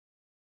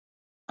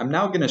I'm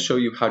now going to show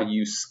you how to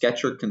use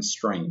Sketcher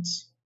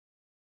constraints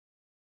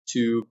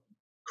to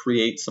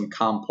create some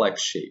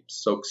complex shapes.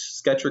 So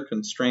Sketcher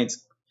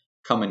constraints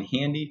come in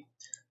handy.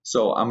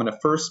 So I'm going to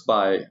first,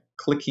 by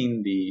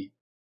clicking the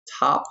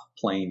top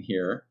plane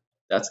here,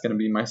 that's going to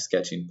be my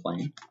sketching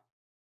plane,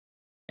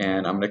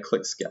 and I'm going to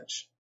click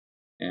Sketch.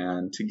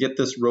 And to get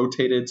this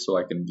rotated so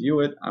I can view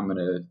it, I'm going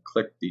to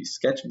click the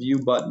Sketch View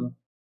button.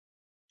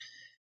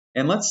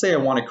 And let's say I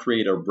want to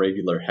create a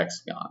regular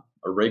hexagon.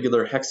 A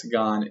regular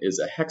hexagon is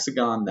a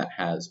hexagon that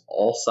has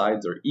all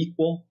sides are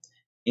equal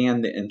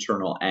and the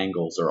internal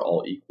angles are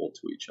all equal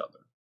to each other.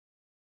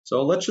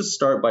 So let's just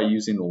start by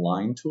using the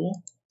line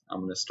tool.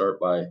 I'm going to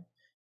start by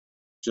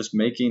just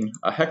making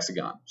a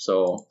hexagon.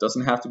 So it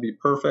doesn't have to be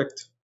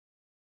perfect.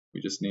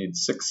 We just need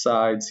 6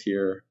 sides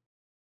here.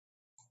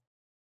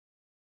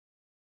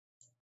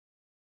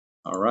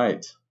 All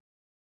right.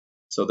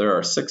 So there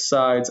are 6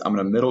 sides. I'm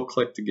going to middle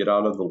click to get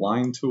out of the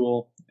line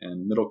tool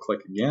and middle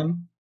click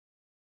again.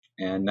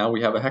 And now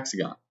we have a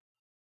hexagon.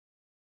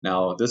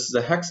 Now this is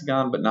a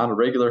hexagon, but not a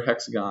regular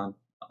hexagon.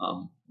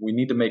 We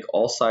need to make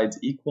all sides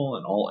equal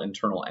and all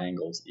internal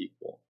angles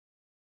equal.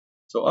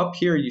 So up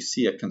here you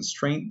see a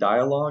constraint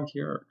dialog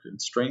here, a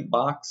constraint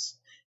box,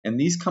 and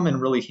these come in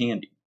really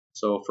handy.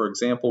 So for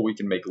example, we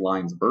can make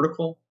lines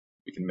vertical,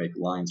 we can make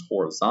lines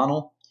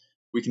horizontal,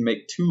 we can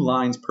make 2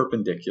 lines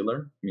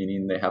perpendicular,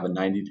 meaning they have a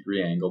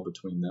 90-degree angle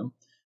between them.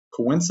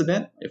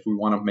 Coincident, if we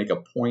want to make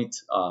a point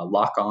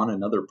lock on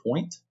another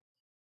point.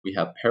 We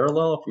have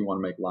parallel, if we want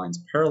to make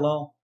lines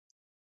parallel.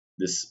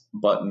 This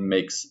button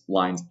makes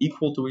lines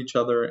equal to each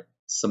other,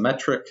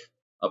 symmetric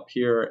up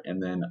here, and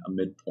then a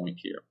midpoint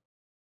here.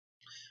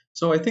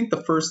 So I think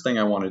the first thing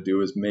I want to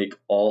do is make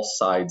all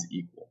sides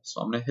equal.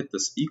 So I'm going to hit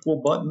this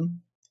equal button,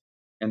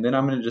 and then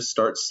I'm going to just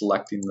start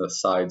selecting the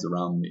sides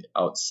around the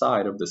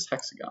outside of this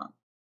hexagon.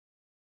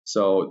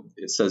 So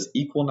it says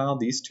equal now,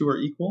 these 2 are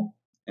equal,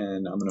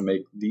 and I'm going to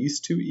make these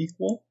 2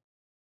 equal.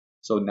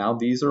 So now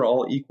these are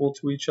all equal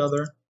to each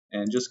other,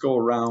 and just go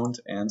around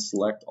and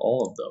select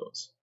all of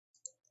those.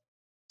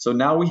 So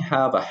now we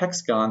have a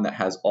hexagon that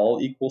has all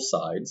equal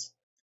sides.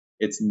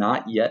 It's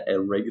not yet a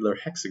regular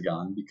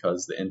hexagon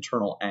because the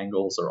internal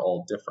angles are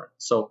all different.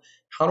 So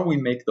how do we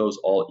make those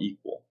all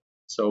equal?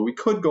 So we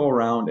could go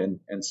around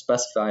and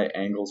specify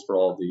angles for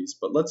all of these,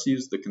 but let's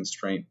use the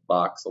constraint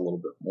box a little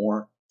bit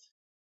more.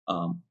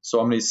 So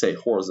I'm going to say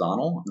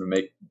horizontal. I'm going to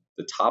make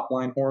the top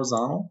line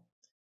horizontal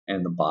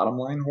and the bottom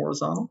line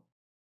horizontal.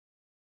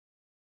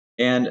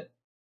 And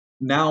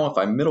now if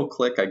I middle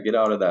click, I get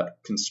out of that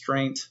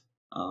constraint.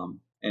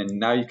 And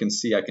now you can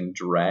see I can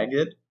drag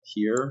it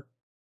here,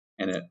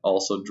 and it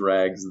also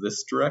drags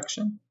this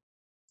direction.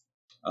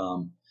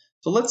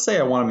 So let's say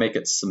I want to make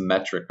it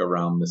symmetric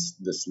around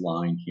this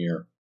line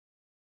here.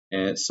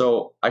 And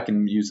so I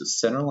can use a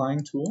center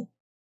line tool,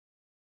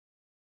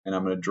 and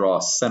I'm going to draw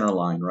a center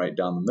line right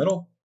down the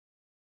middle.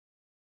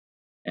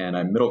 And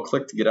I middle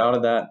click to get out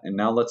of that, and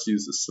now let's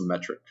use the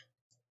symmetric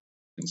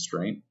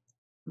constraint.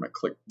 I'm going to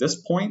click this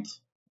point,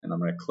 and I'm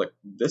going to click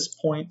this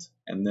point,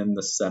 and then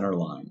the center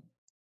line.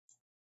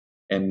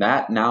 And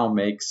that now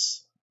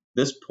makes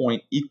this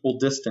point equal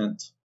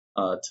distant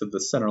to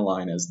the center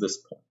line as this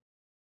point.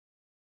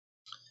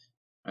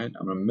 All right,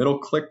 I'm going to middle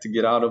click to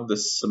get out of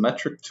this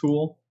symmetric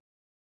tool,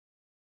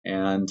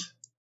 and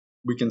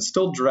we can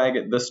still drag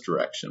it this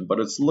direction, but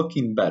it's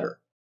looking better.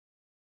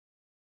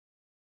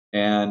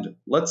 And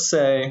let's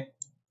say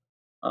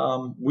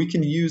we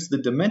can use the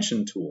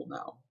dimension tool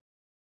now.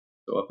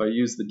 So if I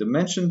use the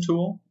dimension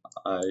tool,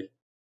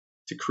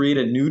 to create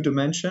a new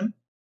dimension,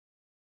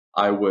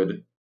 I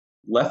would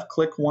left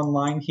click one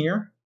line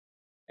here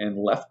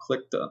and left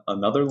click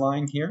another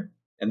line here,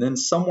 and then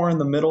somewhere in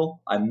the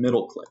middle I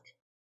middle click.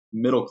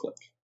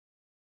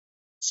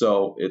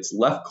 So it's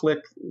left click,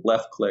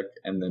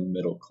 and then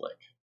middle click.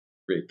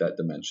 Create that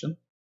dimension.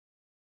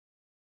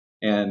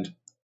 And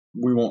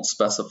we won't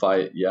specify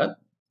it yet.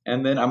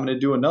 And then I'm going to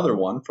do another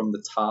one from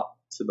the top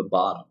to the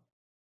bottom.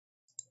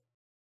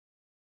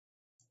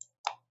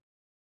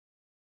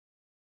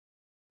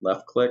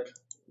 Left click,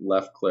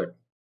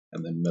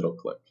 and then middle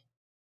click.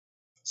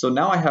 So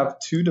now I have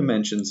 2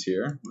 dimensions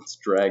here. Let's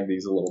drag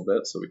these a little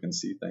bit so we can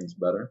see things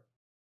better.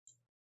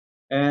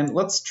 And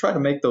let's try to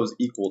make those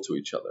equal to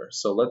each other.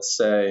 So let's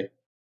say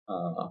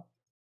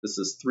this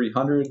is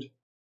 300,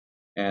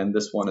 and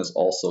this one is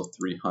also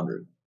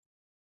 300.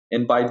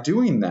 And by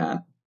doing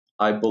that,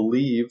 I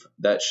believe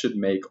that should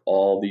make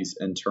all these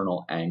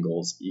internal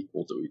angles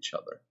equal to each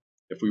other.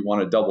 If we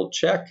want to double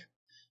check,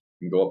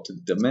 we can go up to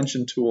the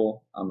dimension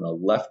tool. I'm going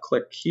to left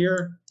click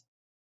here,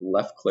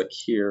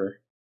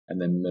 and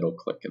then middle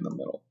click in the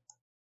middle.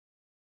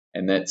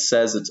 And that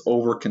says it's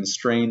over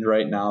constrained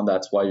right now.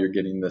 That's why you're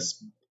getting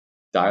this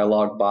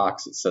dialog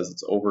box. It says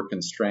it's over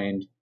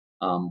constrained.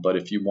 But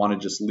if you want to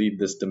just leave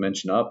this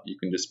dimension up, you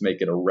can just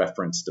make it a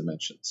reference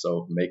dimension.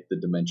 So make the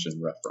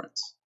dimension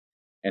reference.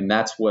 And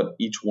that's what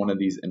each one of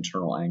these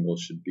internal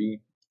angles should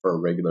be for a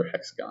regular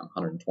hexagon,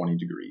 120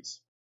 degrees.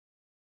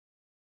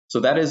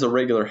 So that is a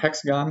regular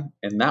hexagon,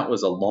 and that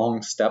was a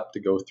long step to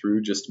go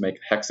through just to make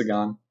a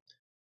hexagon.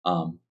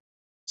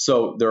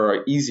 So there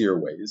are easier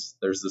ways.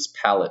 There's this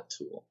palette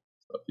tool.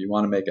 So if you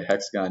want to make a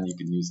hexagon, you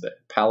can use the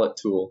palette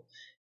tool,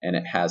 and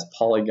it has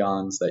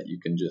polygons that you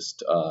can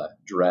just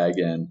drag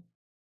in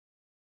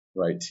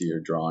right to your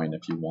drawing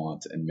if you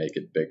want and make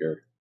it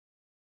bigger.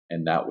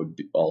 And that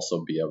would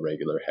also be a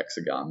regular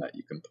hexagon that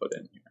you can put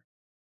in here.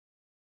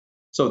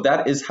 So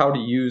that is how to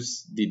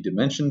use the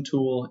dimension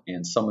tool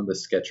and some of the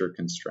Sketcher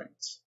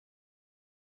constraints.